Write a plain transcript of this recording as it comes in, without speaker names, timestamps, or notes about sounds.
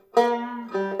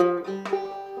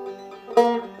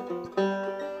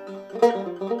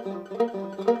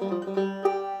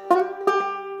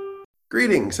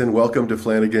Greetings and welcome to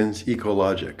Flanigan's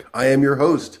Ecologic. I am your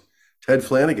host, Ted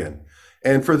Flanigan.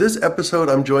 And for this episode,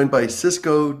 I'm joined by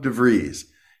Cisco DeVries.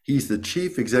 He's the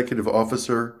Chief Executive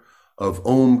Officer of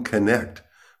OhmConnect,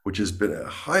 which has been a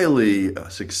highly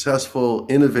successful,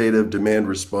 innovative demand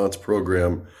response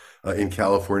program in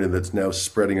California that's now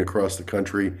spreading across the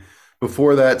country.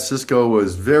 Before that, Cisco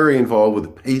was very involved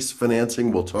with PACE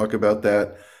financing. We'll talk about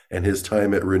that and his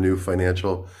time at Renew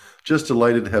Financial. Just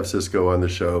delighted to have Cisco on the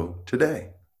show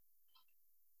today.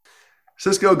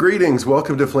 Cisco, greetings.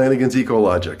 Welcome to Flanigan's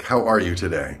Ecologic. How are you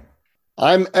today?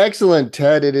 I'm excellent,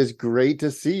 Ted. It is great to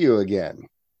see you again.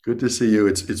 Good to see you.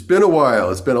 It's been a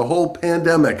while. It's been a whole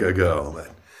pandemic ago.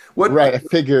 What? Right. I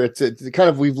figure it's kind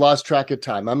of we've lost track of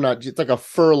time. It's like a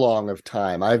furlong of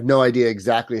time. I have no idea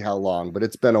exactly how long, but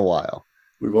it's been a while.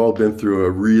 We've all been through a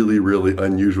really, really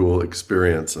unusual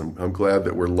experience. I'm glad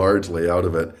that we're largely out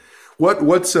of it.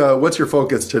 What's your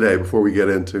focus today before we get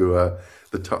into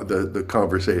the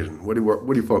conversation? What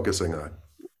are you focusing on?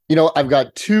 I've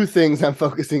got two things I'm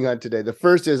focusing on today. The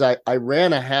first is I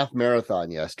ran a half marathon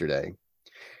yesterday,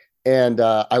 and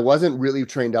I wasn't really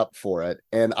trained up for it.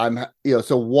 And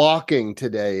so walking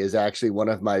today is actually one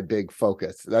of my big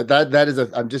focus.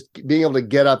 I'm just being able to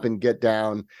get up and get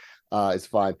down is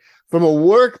fine. From a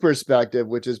work perspective,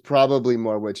 which is probably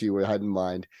more what you had in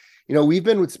mind. I've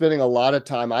been spending a lot of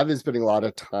time, as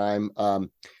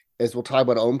we'll talk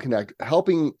about OhmConnect,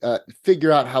 helping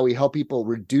figure out how we help people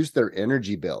reduce their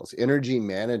energy bills, energy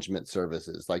management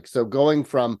services. So going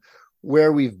from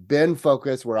where I've been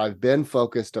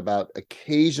focused about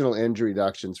occasional energy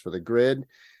reductions for the grid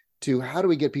to how do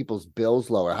we get people's bills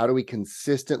lower? How do we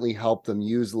consistently help them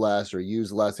use less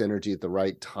energy at the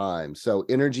right time? So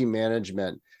energy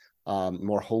management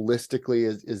more holistically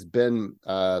has been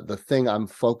the thing I'm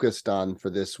focused on for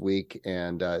this week,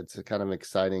 and it's a kind of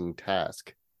exciting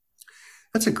task.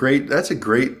 That's a great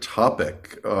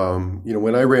topic.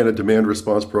 When I ran a demand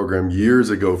response program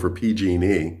years ago for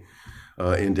PG&E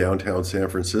in downtown San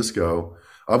Francisco,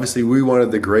 obviously we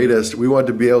wanted to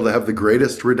be able to have the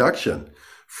greatest reduction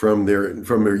from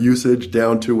their usage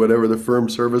down to whatever the firm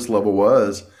service level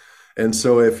was. And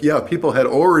so if people had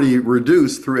already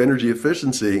reduced through energy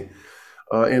efficiency,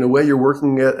 in a way you're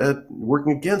working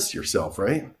against yourself,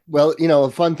 right? Well,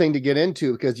 a fun thing to get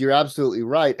into, because you're absolutely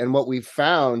right. And what we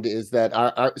found is that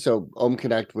so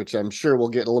OhmConnect, which I'm sure we'll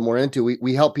get a little more into,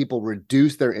 we help people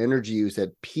reduce their energy use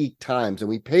at peak times, and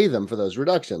we pay them for those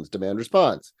reductions, demand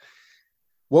response.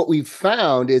 What we've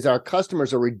found is our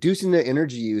customers are reducing their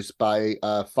energy use by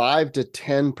 5 to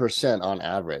 10% on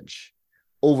average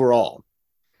overall.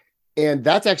 And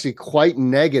that's actually quite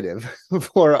negative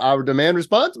for our demand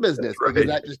response business, Right. because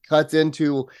that just cuts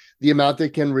into the amount they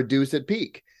can reduce at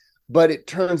peak. But it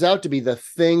turns out to be the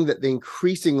thing that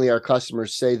increasingly our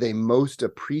customers say they most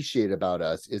appreciate about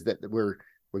us is that we're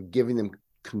giving them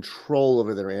control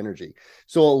over their energy.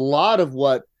 So a lot of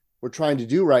what we're trying to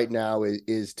do right now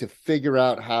is to figure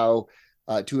out how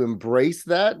to embrace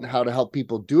that and how to help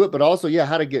people do it, but also,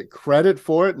 how to get credit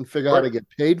for it and figure out how to get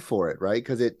paid for it, right?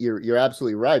 Because you're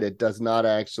absolutely right. It does not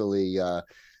actually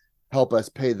help us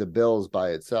pay the bills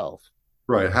by itself.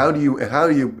 Right. How do you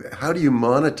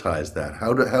monetize that?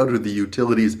 How do the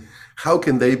utilities? How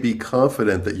can they be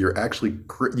confident that you've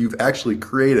actually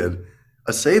created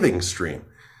a savings stream?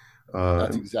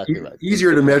 That's exactly right.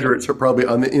 Easier to measure it, so probably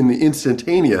in the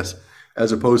instantaneous,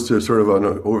 as opposed to sort of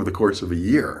over the course of a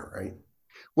year, right?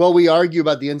 Well, we argue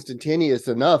about the instantaneous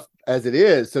enough as it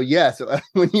is. So so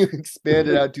when you expand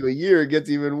it out to a year, it gets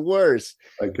even worse.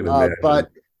 I can imagine. But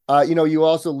you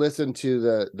also listen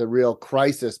to the real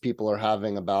crisis people are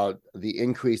having about the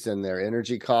increase in their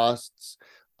energy costs,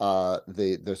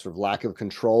 the sort of lack of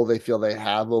control they feel they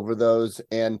have over those.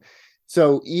 And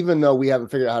so even though we haven't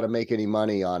figured out how to make any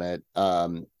money on it,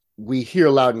 we hear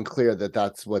loud and clear that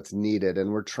that's what's needed, and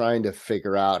we're trying to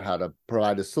figure out how to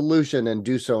provide a solution and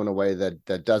do so in a way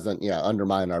that doesn't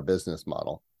undermine our business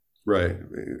model. Right.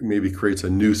 Maybe creates a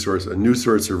new source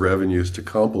of revenues to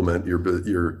complement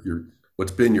your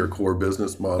what's been your core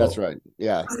business model. That's right.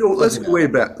 Yeah. Let's go way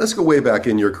back. Let's go way back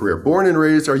in your career. Born and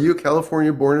raised. Are you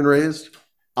California born and raised?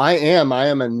 I am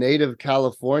a native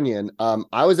Californian.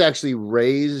 I was actually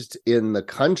raised in the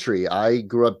country. I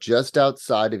grew up just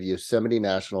outside of Yosemite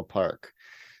National Park,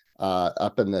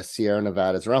 up in the Sierra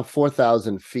Nevada. It's around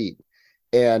 4,000 feet.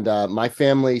 And my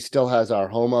family still has our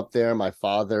home up there. My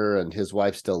father and his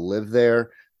wife still live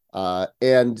there.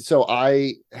 And so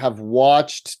I have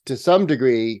watched, to some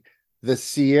degree, the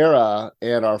Sierra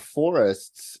and our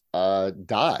forests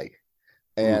die.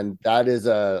 And that is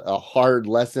a hard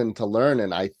lesson to learn,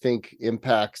 and I think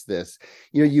impacts this.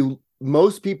 You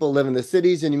most people live in the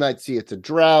cities and you might see it's a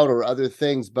drought or other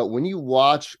things, but when you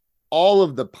watch all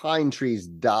of the pine trees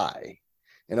die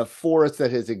in a forest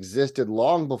that has existed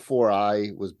long before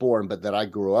I was born, but that I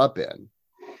grew up in,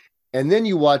 and then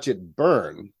you watch it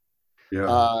burn, Yeah.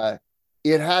 uh,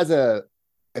 it has a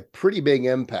pretty big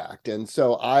impact. And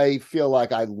so I feel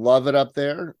like I love it up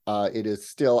there. It is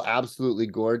still absolutely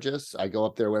gorgeous. I go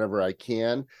up there whenever I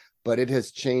can, but it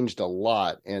has changed a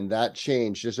lot. And that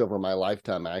change just over my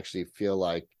lifetime, I actually feel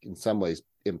like in some ways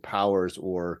empowers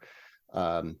or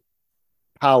um,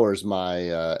 powers my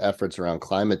efforts around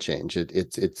climate change.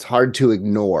 It's hard to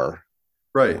ignore.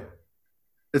 Right.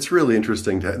 It's really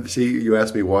interesting to see. You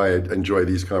asked me why I enjoy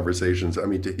these conversations. I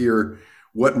mean, to hear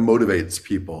what motivates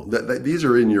people. That these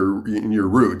are in your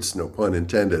roots, no pun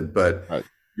intended, but Right.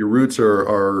 your roots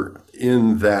are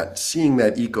in that seeing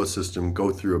that ecosystem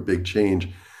go through a big change.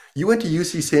 You went to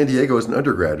UC San Diego as an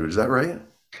undergraduate, is that right?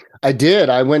 I did.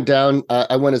 I went down,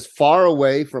 I went as far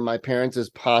away from my parents as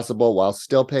possible while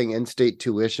still paying in-state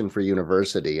tuition for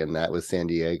university, and that was San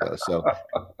Diego. So,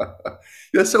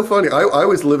 That's so funny. I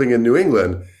was living in New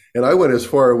England and I went as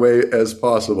far away as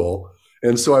possible.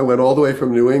 And so I went all the way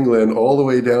from New England all the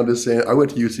way down to I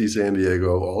went to UC San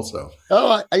Diego also.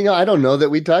 oh, I don't know that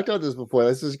we talked about this before.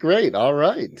 This is great. All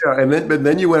right. Yeah, but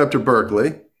then you went up to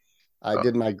Berkeley. I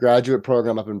did my graduate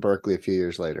program up in Berkeley a few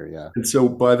years later. Yeah. And so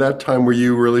by that time, were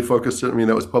you really focused? I mean,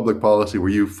 that was public policy. Were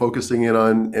you focusing in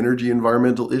on energy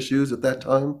environmental issues at that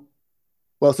time?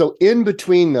 Well, so in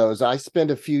between those, I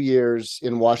spent a few years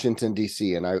in Washington,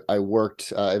 D.C., and I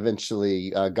worked,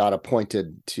 eventually got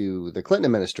appointed to the Clinton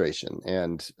administration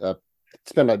and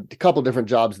spent a couple different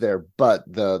jobs there. But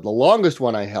the longest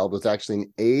one I held was actually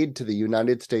an aide to the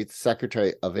United States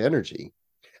Secretary of Energy.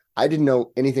 I didn't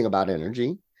know anything about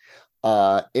energy.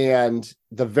 And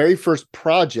the very first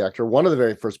project, or one of the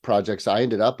very first projects I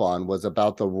ended up on, was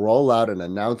about the rollout and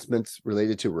announcements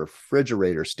related to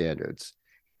refrigerator standards.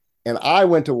 And I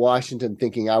went to Washington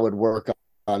thinking I would work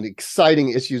on exciting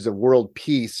issues of world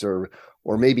peace or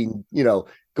maybe,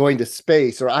 going to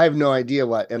space, or I have no idea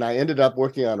what. And I ended up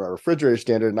working on a refrigerator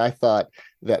standard. And I thought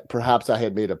that perhaps I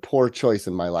had made a poor choice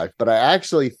in my life. But I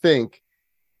actually think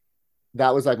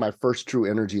that was like my first true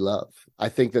energy love. I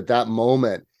think that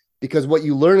moment, because what I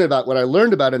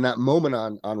learned about in that moment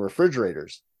on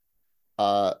refrigerators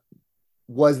uh,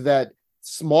 was that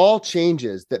small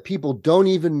changes that people don't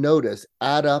even notice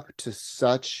add up to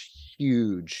such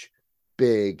huge,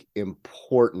 big,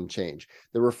 important change.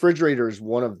 The refrigerator is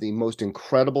one of the most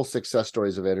incredible success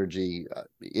stories of energy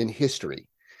in history.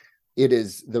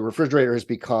 The refrigerator has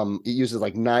become, it uses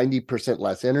like 90%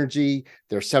 less energy.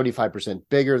 They're 75%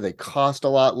 bigger. They cost a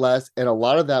lot less. And a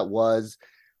lot of that was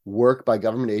work by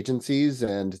government agencies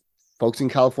and folks in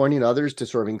California and others to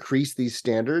sort of increase these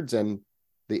standards and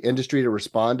the industry to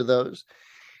respond to those.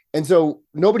 And so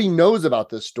nobody knows about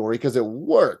this story because it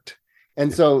worked.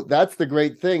 And so that's the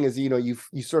great thing is, you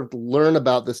sort of learn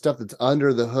about the stuff that's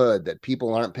under the hood that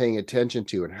people aren't paying attention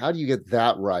to. And how do you get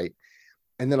that right?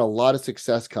 And then a lot of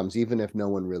success comes, even if no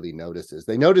one really notices.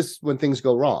 They notice when things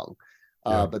go wrong.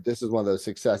 Yeah. But this is one of those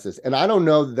successes. And I don't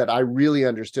know that I really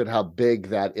understood how big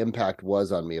that impact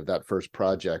was on me of that first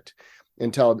project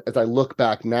until as I look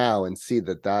back now and see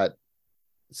that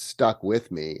stuck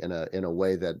with me in a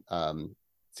way that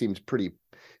seems pretty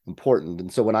important.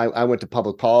 And so when I went to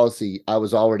public policy, I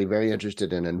was already very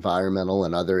interested in environmental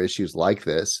and other issues like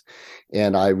this.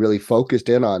 And I really focused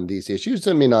in on these issues.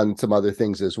 I mean, on some other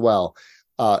things as well.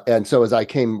 And so as I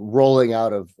came rolling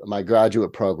out of my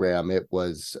graduate program, it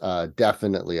was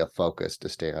definitely a focus to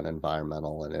stay on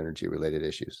environmental and energy related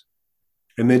issues.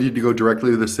 And then did you go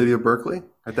directly to the city of Berkeley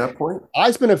at that point?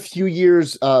 I spent a few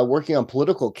years working on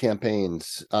political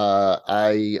campaigns.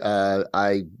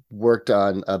 I worked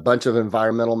on a bunch of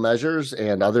environmental measures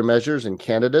and other measures and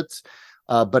candidates.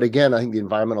 But again, I think the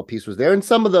environmental piece was there. And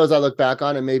some of those I look back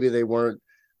on and maybe they weren't,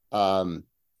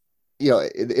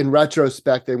 in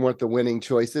retrospect, they weren't the winning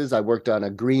choices. I worked on a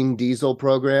green diesel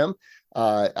program.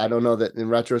 I don't know that in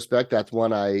retrospect, that's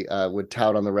one I would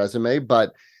tout on the resume,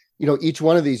 but each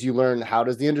one of these, you learn, how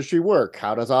does the industry work?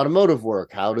 How does automotive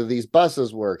work? How do these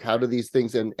buses work? How do these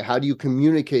things, and how do you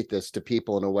communicate this to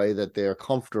people in a way that they're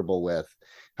comfortable with?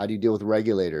 How do you deal with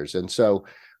regulators? And so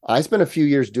I spent a few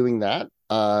years doing that.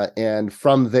 And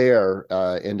from there,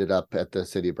 ended up at the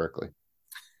city of Berkeley.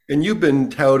 And you've been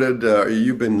touted,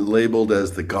 you've been labeled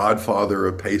as the godfather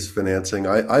of PACE financing.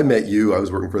 I met you, I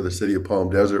was working for the city of Palm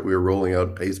Desert. We were rolling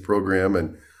out PACE program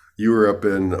and you were up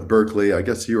in Berkeley. I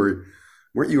guess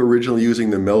weren't you originally using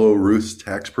the Mellow Roofs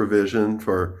tax provision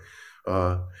for,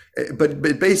 But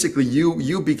basically,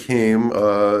 you became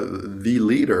the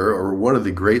leader or one of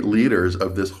the great leaders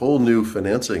of this whole new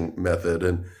financing method.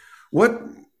 And what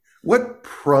what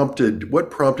prompted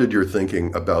your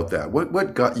thinking about that?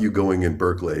 What got you going in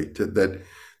Berkeley that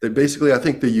basically I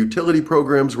think the utility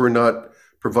programs were not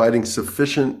providing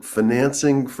sufficient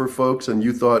financing for folks, and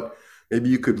you thought maybe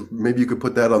you could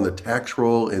put that on the tax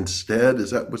roll instead.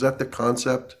 Was that the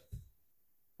concept?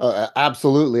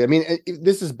 Absolutely. I mean,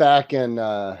 this is back in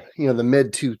the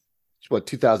mid to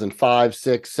 2005,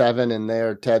 6, 7 in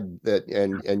there, Ted. That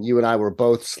and you and I were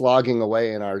both slogging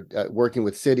away in our working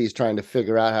with cities trying to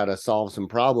figure out how to solve some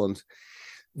problems.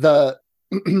 The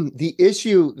the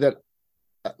issue that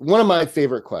one of my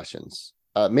favorite questions,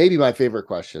 maybe my favorite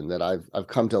question that I've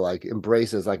come to like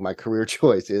embrace as like my career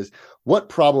choice is, what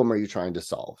problem are you trying to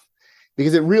solve?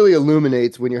 Because it really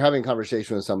illuminates when you're having a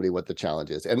conversation with somebody what the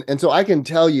challenge is. And so I can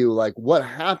tell you like what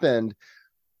happened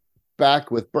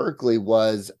back with Berkeley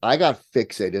was I got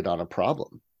fixated on a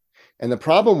problem. And the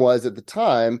problem was at the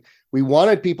time, we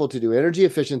wanted people to do energy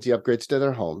efficiency upgrades to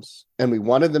their homes, and we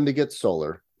wanted them to get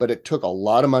solar, but it took a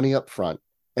lot of money up front,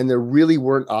 and there really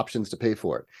weren't options to pay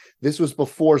for it. This was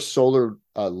before solar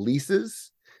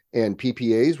leases and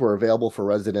PPAs were available for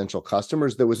residential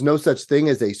customers. There was no such thing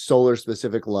as a solar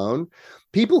specific loan.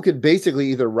 People could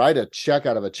basically either write a check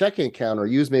out of a checking account or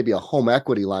use maybe a home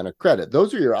equity line of credit.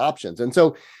 Those are your options. And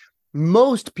so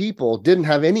most people didn't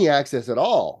have any access at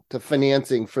all to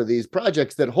financing for these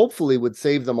projects that hopefully would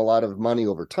save them a lot of money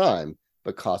over time,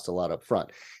 but cost a lot up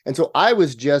front. And so I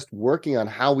was just working on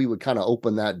how we would kind of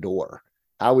open that door,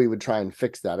 how we would try and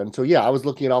fix that. And so, yeah, I was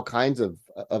looking at all kinds of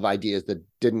ideas that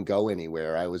didn't go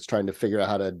anywhere. I was trying to figure out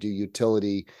how to do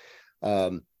utility,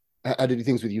 how to do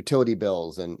things with utility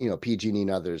bills. And, PG&E and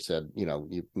others said,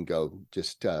 you can go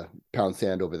just pound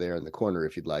sand over there in the corner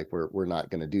if you'd like. We're not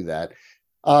going to do that.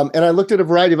 And I looked at a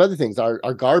variety of other things,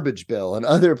 our garbage bill and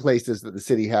other places that the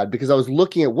city had, because I was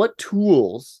looking at what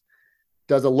tools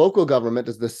does a local government,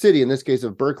 does the city, in this case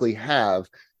of Berkeley, have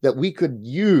that we could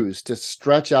use to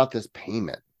stretch out this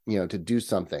payment, to do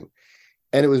something.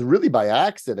 And it was really by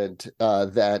accident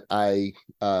that I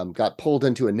got pulled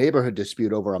into a neighborhood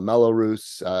dispute over a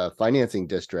Melrose financing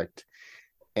district.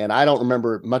 And I don't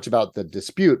remember much about the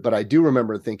dispute, but I do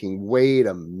remember thinking, wait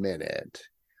a minute.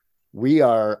 We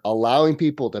are allowing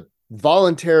people to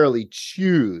voluntarily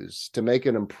choose to make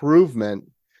an improvement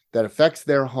that affects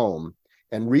their home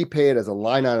and repay it as a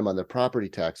line item on their property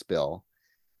tax bill.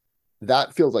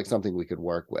 That feels like something we could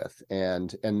work with.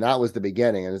 And that was the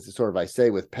beginning. And as sort of I say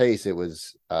with Pace, it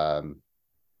was, I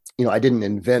didn't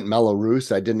invent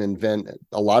Melrose. I didn't invent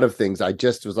a lot of things. I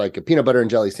just was like a peanut butter and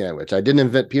jelly sandwich. I didn't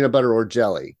invent peanut butter or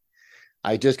jelly.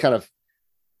 I just kind of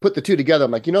put the two together.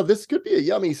 I'm like, this could be a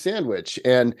yummy sandwich.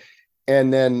 And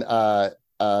then out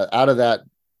of that,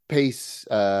 Pace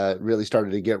really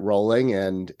started to get rolling,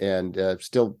 and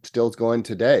still is going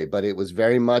today. But it was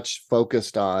very much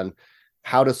focused on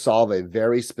how to solve a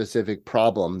very specific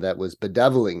problem that was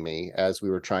bedeviling me as we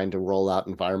were trying to roll out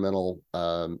environmental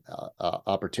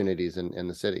opportunities in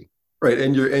the city. Right,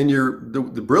 and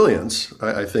the brilliance,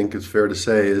 I think it's fair to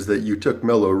say, is that you took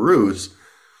Melrose,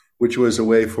 which was a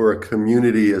way for a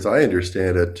community, as I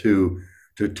understand it, to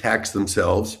tax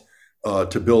themselves,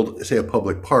 to build, say, a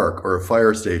public park or a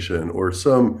fire station or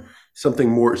something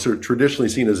more sort of traditionally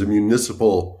seen as a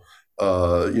municipal,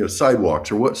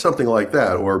 sidewalks or something like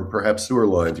that, or perhaps sewer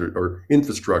lines or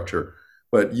infrastructure.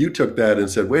 But you took that and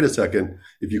said, wait a second,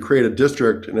 if you create a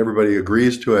district and everybody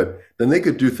agrees to it, then they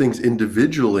could do things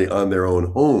individually on their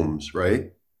own homes,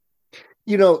 right?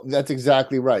 That's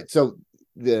exactly right. So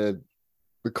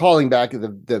recalling back to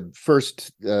the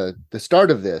first, the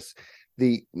start of this,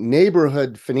 the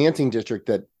neighborhood financing district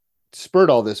that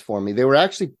spurred all this for me, they were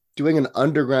actually doing an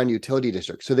underground utility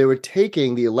district. So they were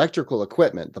taking the electrical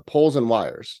equipment, the poles and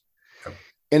wires,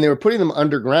 and they were putting them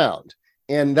underground.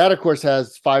 And that, of course,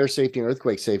 has fire safety and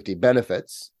earthquake safety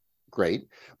benefits. Great.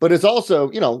 But it's also,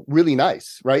 really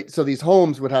nice, right? So these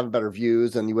homes would have better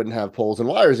views, and you wouldn't have poles and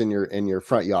wires in your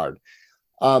front yard.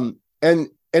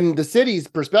 And the city's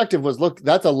perspective was, look,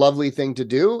 that's a lovely thing to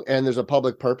do, and there's a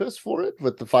public purpose for it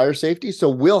with the fire safety. So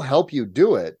we'll help you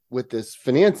do it with this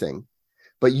financing,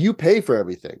 but you pay for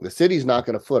everything. The city's not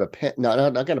going to foot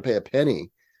not going to pay a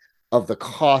penny of the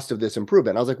cost of this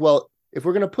improvement. I was like, well, if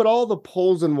we're going to put all the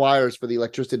poles and wires for the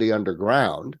electricity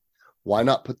underground, why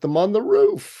not put them on the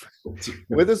roof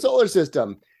with a solar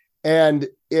system? And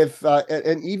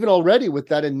and even already with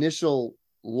that initial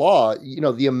law,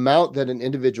 the amount that an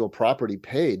individual property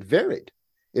paid varied.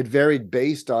 It varied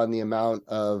based on the amount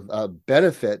of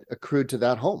benefit accrued to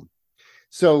that home.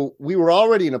 So we were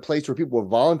already in a place where people were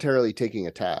voluntarily taking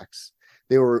a tax.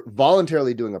 They were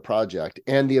voluntarily doing a project,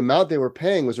 and the amount they were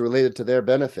paying was related to their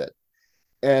benefit.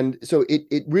 And so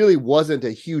it really wasn't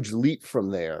a huge leap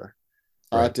from there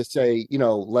Right. to say,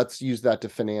 let's use that to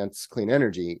finance clean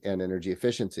energy and energy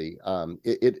efficiency.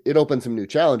 It opened some new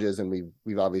challenges, and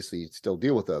we've obviously still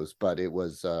deal with those. But it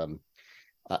was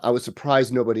I was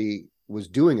surprised nobody was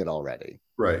doing it already.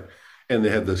 Right. And they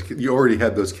had those, you already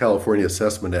had those California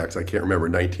Assessment Acts. I can't remember,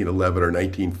 1911 or We've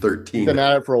 1913, been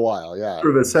at it for a while, yeah.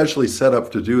 sort of essentially set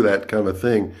up to do that kind of a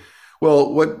thing.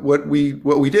 Well, what we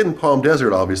did in Palm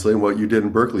Desert, obviously, and what you did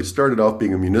in Berkeley started off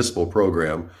being a municipal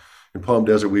program. In Palm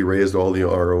Desert, we raised all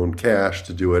our own cash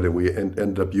to do it, and we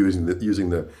ended up using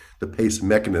the PACE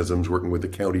mechanisms, working with the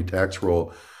county tax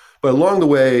roll. But along the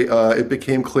way, it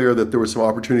became clear that there were some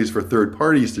opportunities for third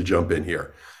parties to jump in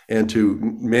here and to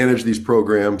manage these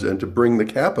programs and to bring the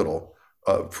capital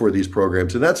for these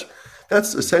programs. And that's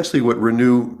essentially what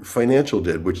Renew Financial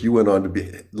did, which you went on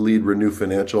to lead Renew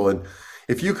Financial. And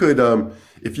if you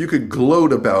could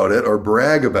gloat about it or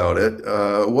brag about it,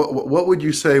 what would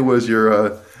you say was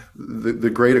your the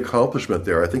great accomplishment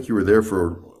there? I think you were there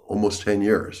for almost 10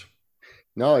 years.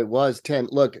 No, it was 10.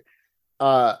 Look,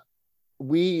 I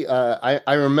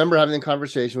remember having a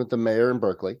conversation with the mayor in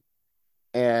Berkeley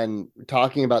and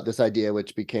talking about this idea,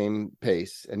 which became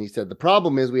PACE. And he said, the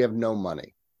problem is we have no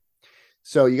money.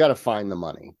 So you got to find the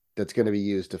money that's going to be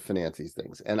used to finance these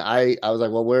things. And I was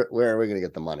like, well, where are we going to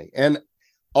get the money? And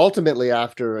ultimately,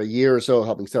 after a year or so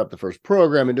helping set up the first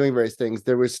program and doing various things,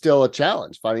 there was still a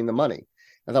challenge finding the money.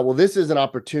 I thought, well, this is an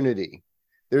opportunity.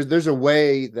 There's a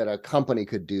way that a company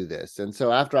could do this. And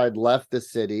so after I'd left the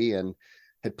city and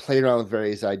had played around with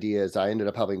various ideas, I ended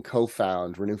up helping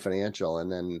co-found Renew Financial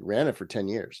and then ran it for 10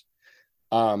 years.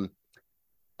 I'm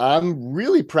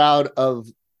really proud of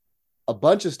a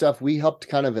bunch of stuff we helped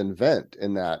kind of invent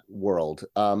in that world.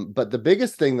 But the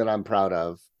biggest thing that I'm proud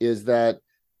of is that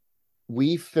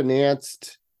we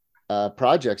financed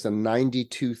projects on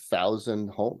 92,000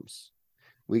 homes.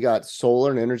 We got solar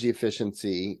and energy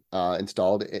efficiency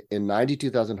installed in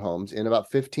 92,000 homes in about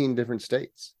 15 different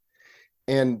states.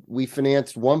 And we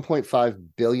financed $1.5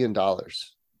 billion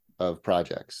of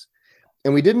projects.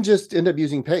 And we didn't just end up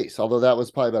using PACE, although that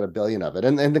was probably about $1 billion of it.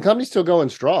 And the company's still going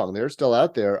strong. They're still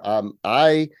out there.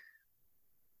 But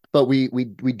we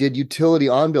did utility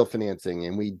on-bill financing,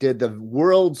 and we did the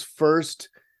world's first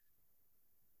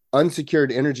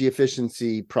unsecured energy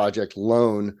efficiency project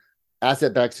loan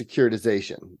asset-backed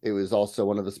securitization. It was also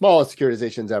one of the smallest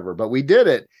securitizations ever, but we did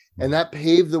it. And that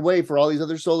paved the way for all these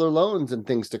other solar loans and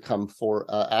things to come for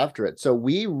after it. So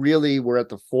we really were at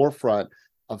the forefront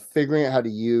of figuring out how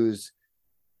to use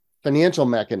financial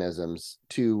mechanisms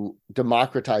to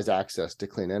democratize access to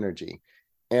clean energy.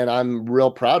 And I'm real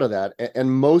proud of that.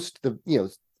 And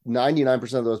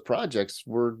 99% of those projects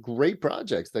were great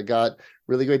projects that got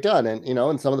really great done.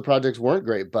 And some of the projects weren't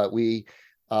great, but we,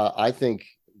 I think,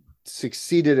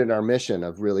 succeeded in our mission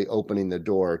of really opening the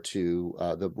door to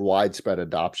the widespread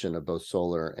adoption of both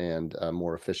solar and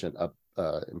more efficient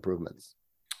improvements.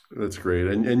 That's great.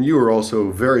 And you were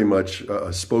also very much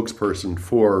a spokesperson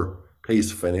for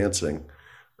PACE financing,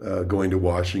 going to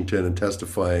Washington and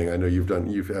testifying. I know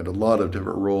you've had a lot of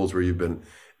different roles where you've been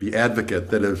the advocate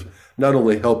that has not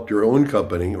only helped your own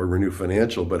company or Renew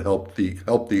Financial, but helped the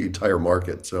entire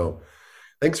market. So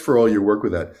thanks for all your work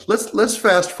with that. Let's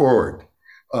fast forward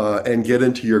and get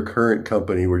into your current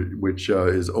company, which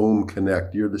is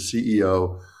OhmConnect. You're the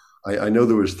CEO. I know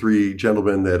there was three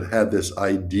gentlemen that had this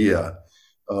idea.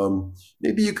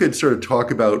 Maybe you could sort of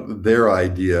talk about their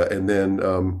idea, and then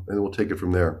we'll take it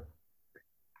from there.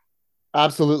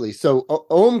 Absolutely. So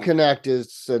OhmConnect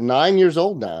is 9 years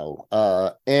old now,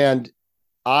 and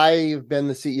I've been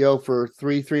the CEO for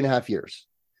three and a half years.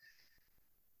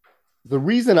 The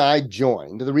reason I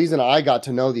joined, the reason I got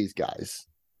to know these guys,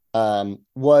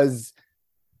 was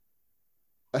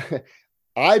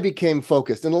I became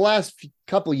focused. In the last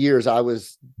couple of years, I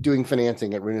was doing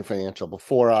financing at Renew Financial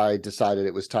before I decided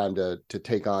it was time to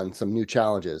take on some new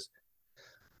challenges.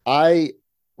 I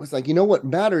was like, what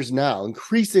matters now,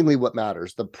 increasingly what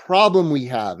matters, the problem we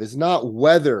have is not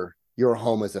whether your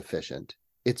home is efficient,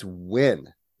 it's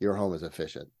when your home is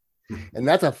efficient. And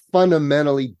that's a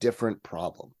fundamentally different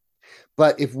problem.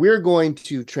 But if we're going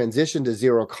to transition to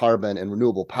zero carbon and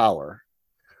renewable power,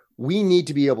 we need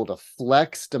to be able to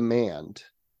flex demand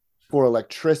for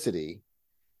electricity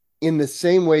in the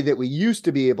same way that we used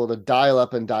to be able to dial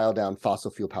up and dial down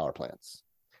fossil fuel power plants,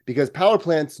 because power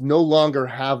plants no longer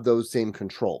have those same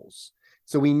controls.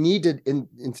 So we need to,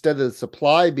 instead of the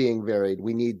supply being varied,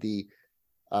 we need the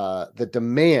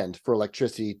demand for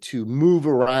electricity to move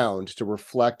around to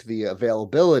reflect the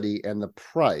availability and the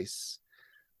price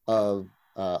of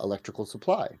electrical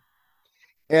supply.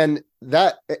 And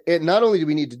that it not only do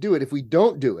we need to do it, if we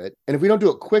don't do it, and if we don't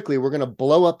do it quickly, we're going to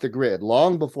blow up the grid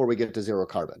long before we get to zero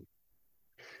carbon.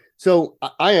 So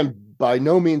I am by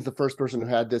no means the first person who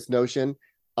had this notion.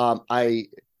 I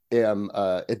am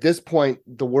at this point,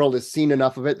 the world has seen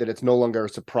enough of it that it's no longer a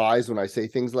surprise when I say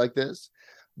things like this.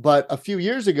 But a few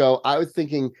years ago, I was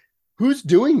thinking, who's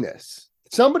doing this?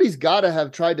 Somebody's got to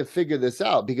have tried to figure this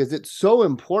out because it's so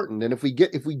important. And if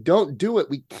we don't do it,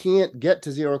 we can't get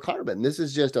to zero carbon. This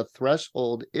is just a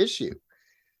threshold issue.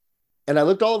 And I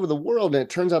looked all over the world, and it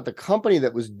turns out the company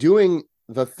that was doing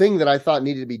the thing that I thought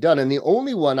needed to be done, and the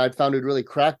only one I'd found who'd really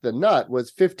cracked the nut,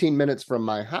 was 15 minutes from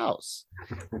my house.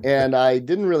 And I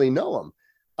didn't really know him.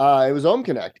 It was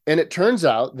OhmConnect. And it turns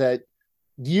out that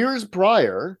years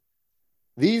prior,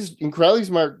 these incredibly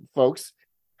smart folks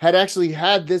had actually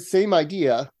had this same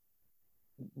idea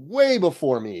way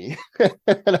before me.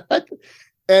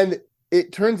 And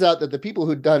it turns out that the people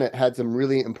who'd done it had some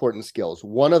really important skills.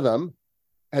 One of them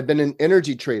had been an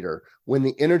energy trader when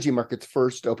the energy markets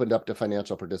first opened up to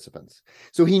financial participants.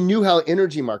 So he knew how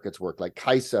energy markets work, like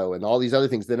CAISO and all these other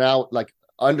things that now like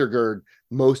undergird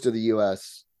most of the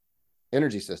US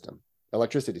energy system,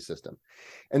 electricity system.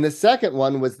 And the second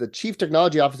one was the chief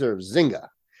technology officer of Zynga,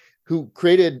 who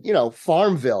created,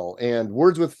 Farmville and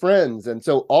Words with Friends. And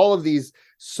so all of these,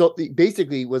 so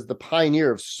basically was the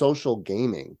pioneer of social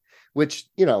gaming, which,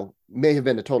 may have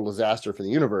been a total disaster for the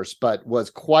universe, but was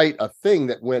quite a thing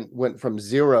that went from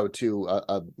zero to,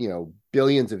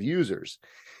 billions of users.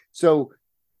 So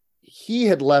he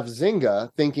had left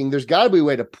Zynga thinking there's got to be a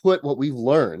way to put what we've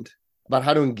learned about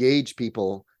how to engage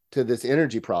people to this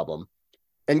energy problem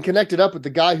and connect it up with the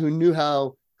guy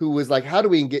who was like, how do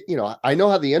we get, I know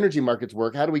how the energy markets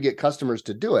work. How do we get customers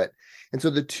to do it? And so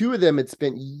the two of them had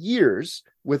spent years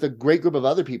with a great group of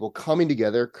other people coming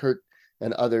together, Kurt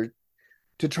and others,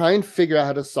 to try and figure out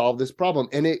how to solve this problem.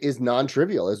 And it is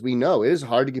non-trivial. As we know, it is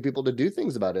hard to get people to do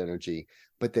things about energy,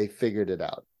 but they figured it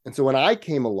out. And so when I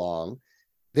came along,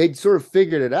 they'd sort of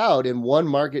figured it out in one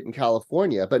market in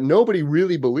California, but nobody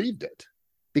really believed it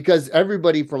because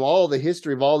everybody from all the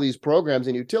history of all these programs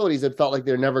and utilities had felt like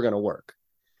they're never going to work.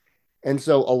 And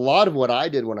so a lot of what I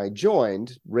did when I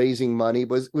joined raising money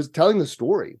was telling the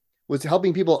story, was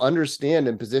helping people understand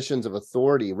in positions of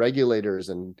authority, regulators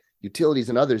and utilities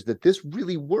and others, that this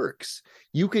really works.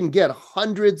 You can get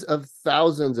hundreds of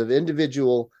thousands of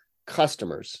individual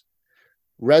customers,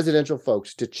 residential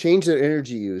folks, to change their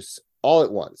energy use all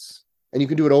at once. And you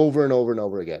can do it over and over and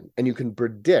over again. And you can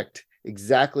predict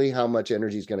exactly how much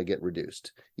energy is going to get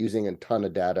reduced using a ton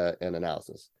of data and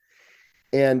analysis.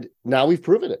 And now we've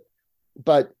proven it.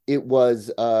 But it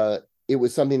was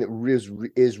something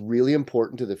that is really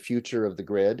important to the future of the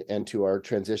grid and to our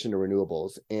transition to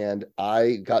renewables. And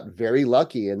I got very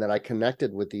lucky in that I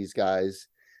connected with these guys.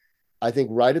 I think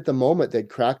right at the moment they'd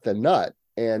cracked the nut,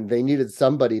 and they needed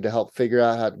somebody to help figure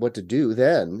out what to do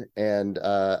then. And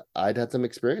I'd had some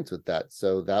experience with that,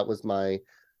 so that was my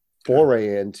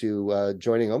foray into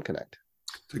joining OhmConnect.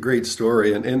 It's a great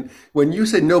story. And when you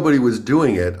say nobody was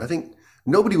doing it, I think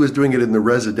nobody was doing it in the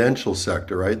residential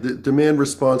sector, right? The demand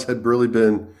response had really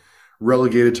been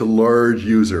relegated to large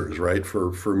users, right,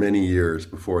 for many years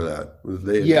before that.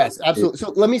 Yes, absolutely. So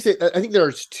let me say, I think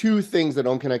there's two things that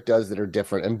OhmConnect does that are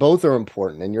different, and both are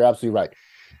important, and you're absolutely right.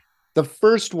 The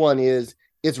first one is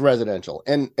it's residential,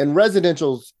 and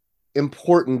residential's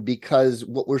important because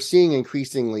what we're seeing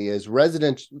increasingly is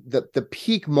the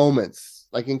peak moments,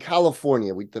 like in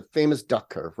California, the famous duck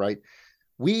curve, right?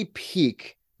 We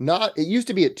peak. It used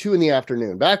to be at 2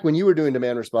 p.m. Back when you were doing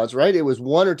demand response, right? It was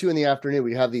 1 or 2 p.m.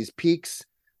 We'd have these peaks.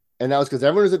 And that was because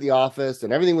everyone was at the office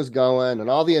and everything was going and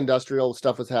all the industrial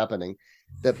stuff was happening.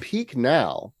 The peak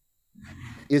now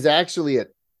is actually at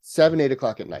 7, 8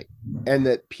 o'clock at night. And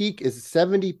that peak is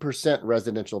 70%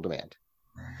 residential demand.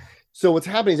 So what's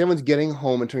happening is everyone's getting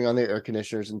home and turning on their air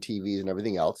conditioners and TVs and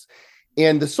everything else.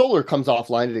 And the solar comes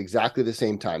offline at exactly the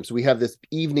same time. So we have this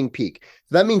evening peak.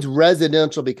 So that means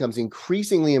residential becomes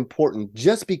increasingly important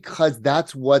just because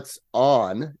that's what's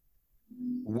on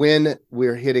when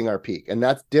we're hitting our peak. And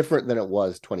that's different than it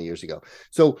was 20 years ago.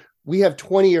 So we have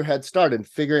 20-year head start in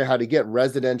figuring out how to get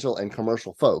residential and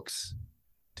commercial folks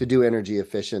to do energy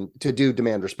efficient, to do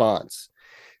demand response.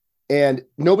 And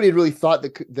nobody had really thought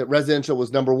that residential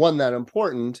was, number one, that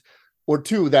important, or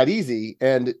two, that easy.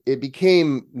 And it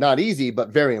became not easy, but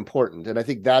very important. And I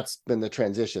think that's been the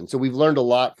transition. So we've learned a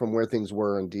lot from where things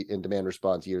were in demand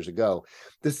response years ago.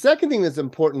 The second thing that's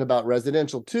important about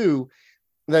residential too,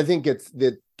 that I think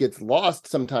gets lost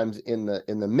sometimes in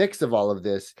the mix of all of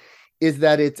this, is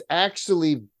that it's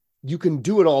actually you can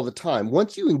do it all the time.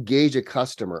 Once you engage a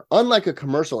customer, unlike a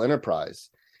commercial enterprise,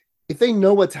 if they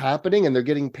know what's happening and they're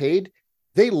getting paid,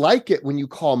 they like it when you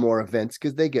call more events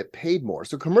because they get paid more.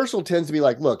 So commercial tends to be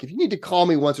like, look, if you need to call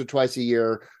me once or twice a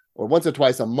year or once or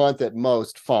twice a month at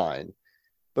most, fine.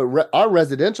 But our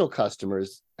residential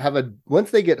customers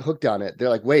once they get hooked on it, they're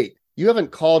like, wait, you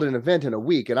haven't called an event in a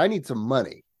week and I need some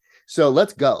money. So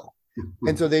let's go.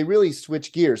 And so they really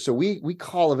switch gears. So we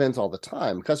call events all the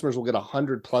time. Customers will get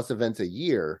 100+ events a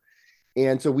year.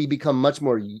 And so we become much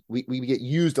more, we get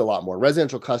used a lot more.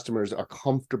 Residential customers are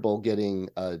comfortable getting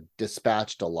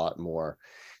dispatched a lot more.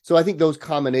 So I think those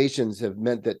combinations have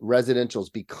meant that residential's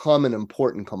become an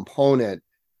important component.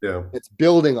 Yeah. It's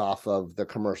building off of the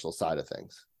commercial side of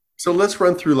things. So let's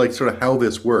run through like sort of how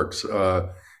this works.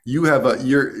 You have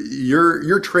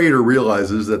your trader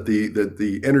realizes that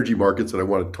the energy markets that I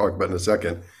want to talk about in a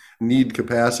second need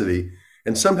capacity,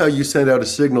 and somehow you send out a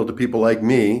signal to people like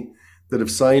me that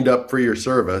have signed up for your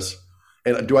service.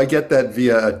 And do I get that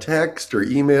via a text or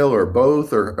email or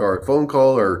both or a phone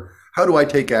call, or how do I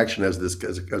take action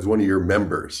as one of your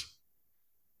members?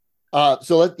 Let's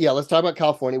talk about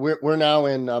California. We're now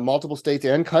in multiple states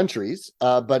and countries,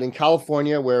 but in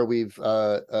California, where we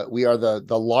are the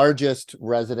largest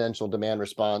residential demand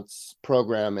response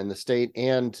program in the state,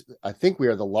 and I think we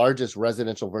are the largest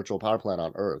residential virtual power plant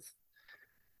on Earth.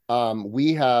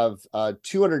 We have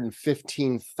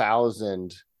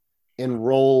 215,000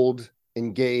 enrolled,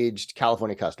 engaged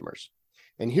California customers,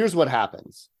 and here's what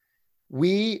happens: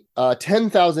 we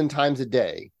 10,000 times a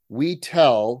day we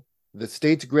tell the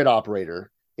state's grid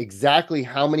operator exactly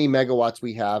how many megawatts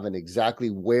we have and exactly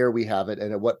where we have it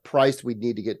and at what price we'd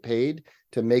need to get paid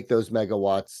to make those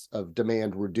megawatts of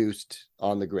demand reduced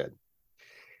on the grid.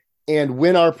 And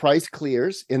when our price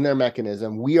clears in their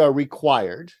mechanism, we are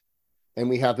required, and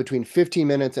we have between 15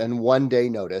 minutes and 1 day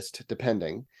noticed,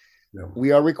 depending,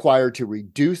 we are required to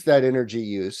reduce that energy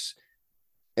use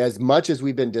as much as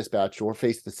we've been dispatched, or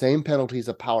face the same penalties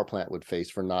a power plant would face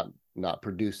for not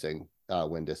producing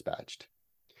when dispatched.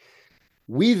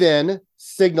 We then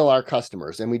signal our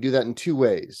customers, and we do that in two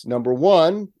ways. Number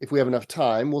one, if we have enough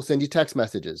time, we'll send you text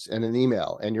messages and an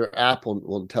email, and your app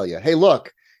will tell you, hey,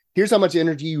 look, here's how much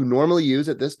energy you normally use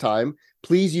at this time.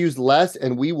 Please use less,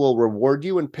 and we will reward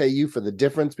you and pay you for the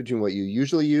difference between what you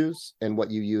usually use and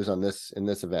what you use in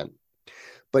this event.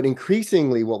 But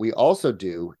increasingly, what we also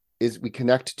do is we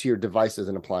connect to your devices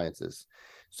and appliances.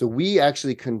 So we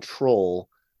actually control,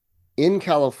 in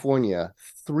California,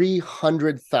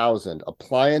 300,000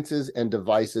 appliances and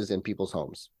devices in people's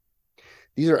homes.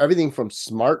 These are everything from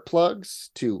smart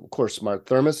plugs to, of course, smart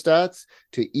thermostats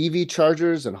to EV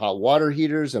chargers and hot water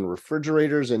heaters and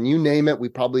refrigerators, and you name it, we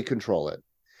probably control it.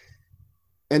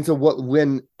 And so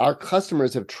when our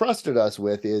customers have trusted us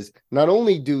with is, not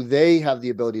only do they have the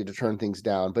ability to turn things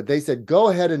down, but they said, go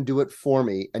ahead and do it for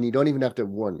me, and you don't even have to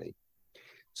warn me.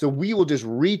 So we will just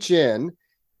reach in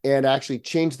and actually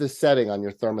change the setting on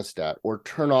your thermostat or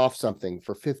turn off something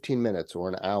for 15 minutes or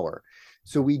an hour.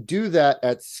 So we do that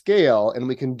at scale, and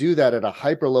we can do that at a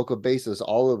hyper-local basis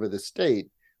all over the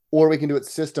state, or we can do it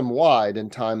system-wide in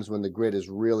times when the grid is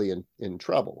really in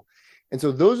trouble. And so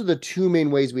those are the two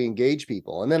main ways we engage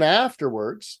people. And then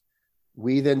afterwards,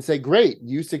 we then say, great,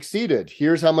 you succeeded.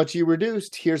 Here's how much you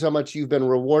reduced. Here's how much you've been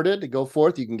rewarded. To go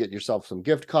forth, you can get yourself some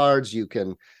gift cards. You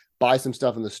can buy some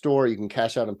stuff in the store. You can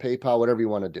cash out on PayPal, whatever you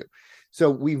want to do.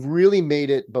 So we've really made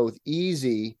it both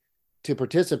easy to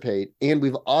participate, and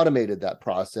we've automated that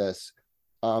process.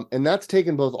 And that's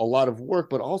taken both a lot of work,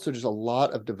 but also just a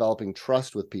lot of developing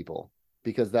trust with people,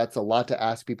 because that's a lot to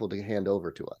ask people to hand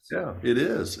over to us. Yeah, it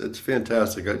is. It's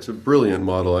fantastic. It's a brilliant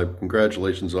model.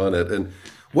 Congratulations on it. And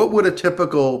what would a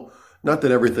typical, not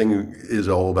that everything is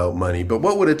all about money, but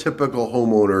what would a typical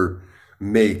homeowner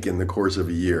make in the course of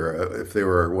a year if they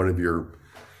were one of your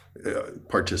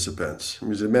participants? I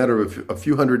mean, is it a matter of a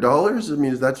few $100s? I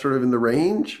mean, is that sort of in the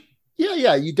range?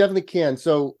 Yeah, you definitely can.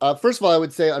 So first of all, I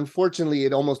would say, unfortunately,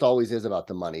 it almost always is about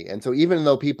the money. And so even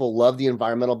though people love the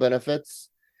environmental benefits,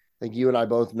 I think you and I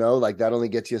both know, like, that only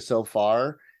gets you so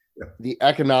far. Yeah. The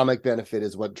economic benefit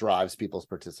is what drives people's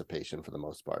participation for the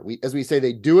most part. As we say,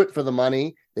 they do it for the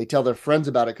money. They tell their friends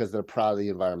about it because they're proud of the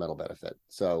environmental benefit.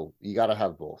 So you got to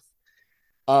have both.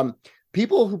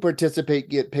 People who participate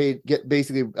get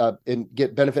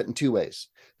benefit in two ways.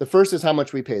 The first is how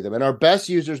much we pay them. And our best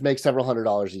users make several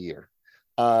 $100s a year,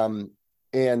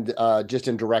 and just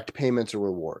in direct payments or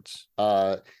rewards.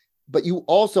 But you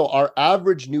also, our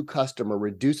average new customer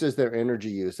reduces their energy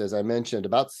use, as I mentioned,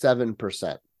 about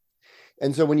 7%.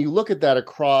 And so when you look at that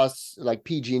across like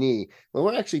PG&E, well,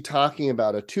 we're actually talking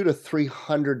about a $200 to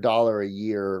 $300 a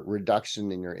year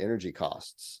reduction in your energy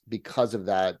costs because of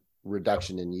that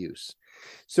reduction in use.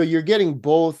 So you're getting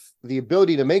both the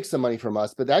ability to make some money from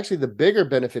us, but actually the bigger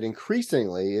benefit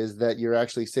increasingly is that you're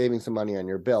actually saving some money on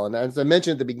your bill. And as I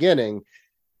mentioned at the beginning,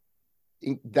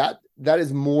 that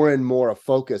is more and more a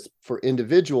focus for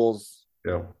individuals,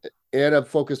 Yeah. and a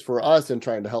focus for us in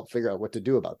trying to help figure out what to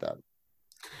do about that.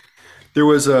 There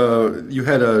was you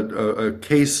had a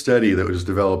case study that was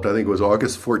developed, I think it was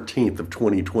August 14th of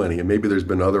 2020, and maybe there's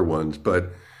been other ones,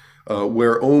 but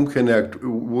where OhmConnect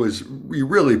was, we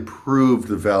really proved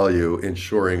the value in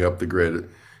shoring up the grid.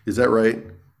 Is that right?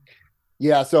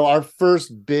 Yeah, so our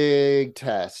first big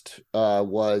test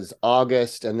was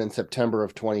August and then September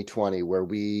of 2020, where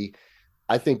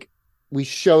I think we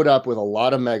showed up with a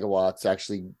lot of megawatts,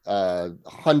 actually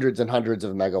hundreds and hundreds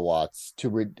of megawatts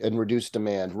and reduce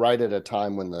demand right at a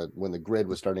time when the grid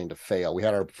was starting to fail. We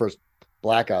had our first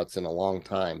blackouts in a long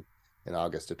time in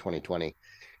August of 2020.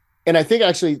 And I think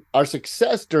actually our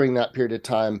success during that period of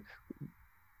time,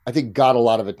 I think, got a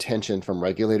lot of attention from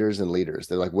regulators and leaders.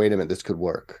 They're like, wait a minute, this could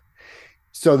work.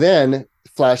 So then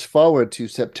flash forward to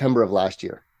September of last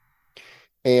year.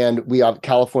 And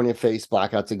California faced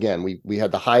blackouts again. We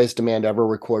had the highest demand ever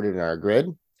recorded in our grid.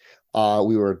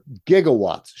 We were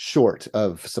gigawatts short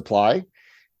of supply.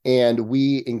 And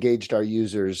we engaged our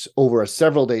users over a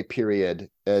several day period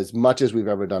as much as we've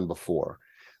ever done before.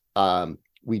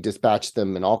 We dispatched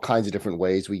them in all kinds of different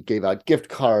ways. We gave out gift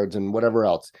cards and whatever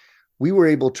else. We were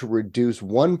able to reduce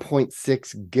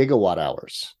 1.6 gigawatt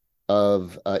hours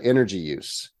of energy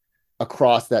use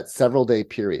across that several day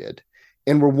period.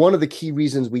 And one of the key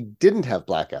reasons we didn't have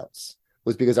blackouts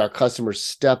was because our customers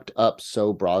stepped up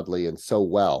so broadly and so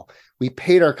well. We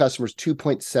paid our customers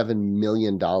 $2.7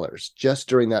 million just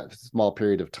during that small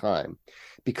period of time,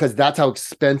 because that's how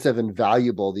expensive and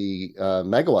valuable the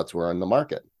megawatts were on the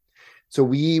market. So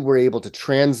we were able to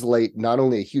translate not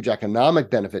only a huge economic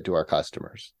benefit to our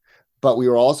customers, but we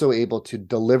were also able to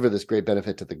deliver this great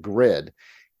benefit to the grid.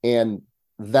 And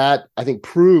that, I think,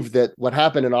 proved that what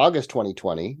happened in August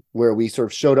 2020, where we sort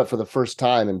of showed up for the first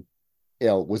time and,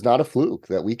 was not a fluke,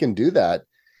 that we can do that.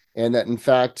 And that, in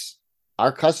fact,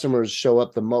 our customers show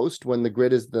up the most when the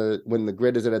grid is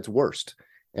at its worst.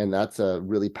 And that's a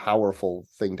really powerful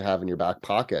thing to have in your back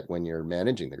pocket when you're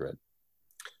managing the grid.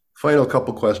 Final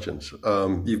couple questions.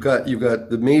 You've got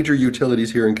the major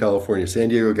utilities here in California: San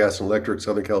Diego Gas and Electric,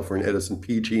 Southern California Edison,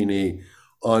 PG&E,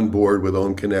 on board with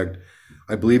OhmConnect.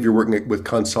 I believe you're working with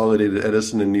Consolidated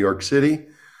Edison in New York City.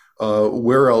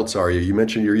 Where else are you? You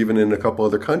mentioned you're even in a couple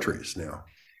other countries now.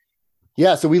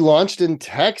 Yeah, so we launched in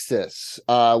Texas.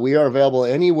 We are available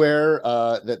anywhere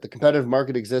that the competitive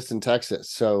market exists in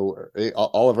Texas. So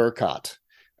all of ERCOT.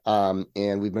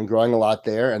 And we've been growing a lot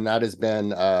there, and that has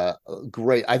been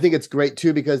great. I think it's great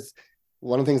too, because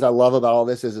one of the things I love about all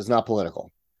this is it's not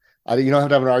political. You don't have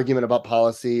to have an argument about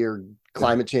policy or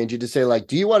climate change. You just say, like,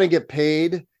 do you want to get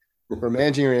paid for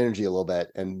managing your energy a little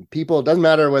bit? And people, it doesn't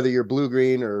matter whether you're blue,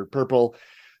 green, or purple,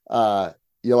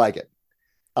 you like it.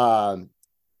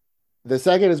 The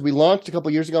second is we launched a couple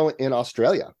of years ago in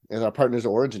Australia, and our partners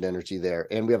Origin Energy there,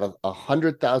 and we have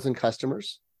 100,000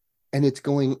 customers, and it's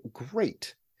going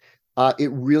great.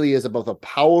 It really is both a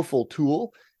powerful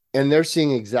tool, and they're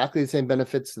seeing exactly the same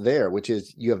benefits there, which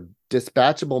is you have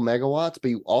dispatchable megawatts,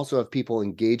 but you also have people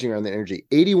engaging around the energy.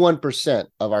 81%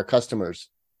 of our customers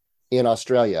in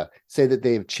Australia say that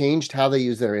they've changed how they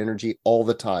use their energy all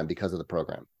the time because of the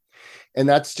program. And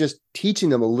that's just teaching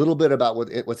them a little bit about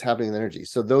what's happening in energy.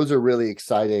 So those are really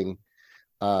exciting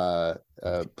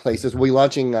places. We'll be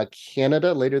launching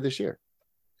Canada later this year.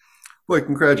 Boy,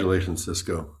 congratulations,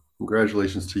 Cisco.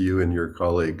 Congratulations to you and your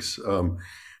colleagues.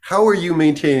 How are you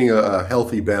maintaining a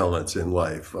healthy balance in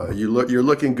life? You're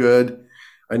looking good.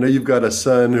 I know you've got a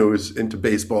son who is into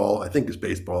baseball. I think it's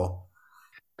baseball.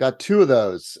 Got two of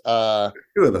those.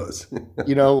 Two of those.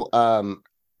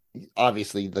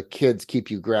 Obviously, the kids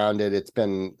keep you grounded. It's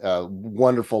been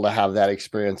wonderful to have that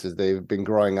experience as they've been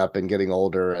growing up and getting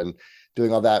older and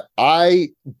doing all that.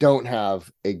 I don't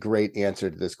have a great answer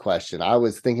to this question. I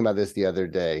was thinking about this the other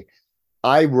day.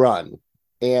 I run,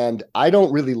 and I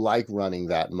don't really like running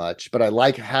that much, but I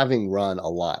like having run a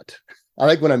lot. I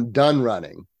like when I'm done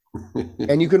running.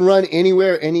 And you can run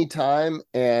anywhere, anytime,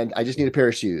 and I just need a pair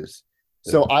of shoes.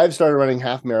 So I've started running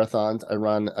half marathons. I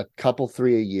run a couple,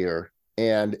 3 a year,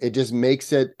 and it just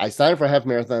makes it, I sign up for a half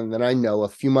marathon, and then I know a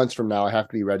few months from now I have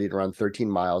to be ready to run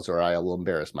 13 miles or I will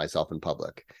embarrass myself in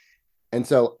public. And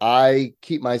so I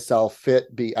keep myself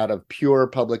fit, be out of pure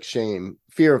public shame,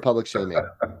 fear of public shaming.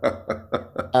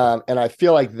 And I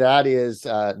feel like that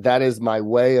is my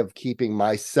way of keeping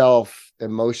myself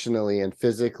emotionally and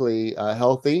physically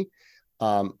healthy.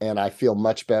 And I feel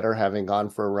much better having gone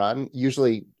for a run.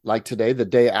 Usually, like today, the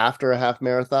day after a half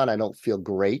marathon, I don't feel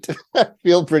great. I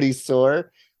feel pretty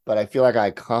sore, but I feel like I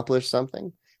accomplished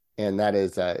something. And that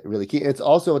is really key. It's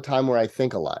also a time where I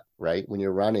think a lot, right? When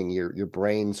you're running, your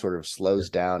brain sort of slows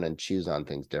down and chews on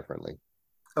things differently.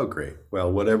 Oh, great.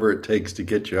 Well, whatever it takes to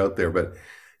get you out there. But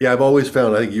yeah, I've always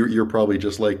found, I think you're probably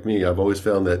just like me. I've always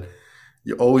found that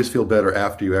you always feel better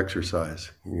after you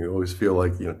exercise. You always feel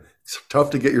like, it's tough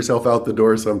to get yourself out the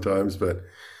door sometimes, but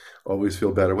always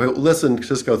feel better. Well, listen,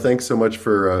 Cisco, thanks so much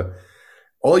for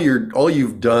all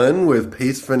you've done with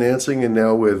PACE financing and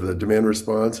now with demand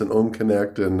response and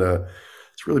OhmConnect. And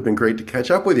it's really been great to catch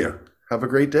up with you. Have a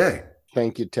great day.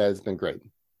 Thank you, Ted. It's been great.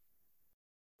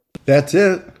 That's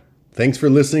it. Thanks for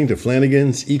listening to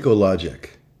Flanigan's Ecologic.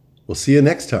 We'll see you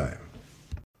next time.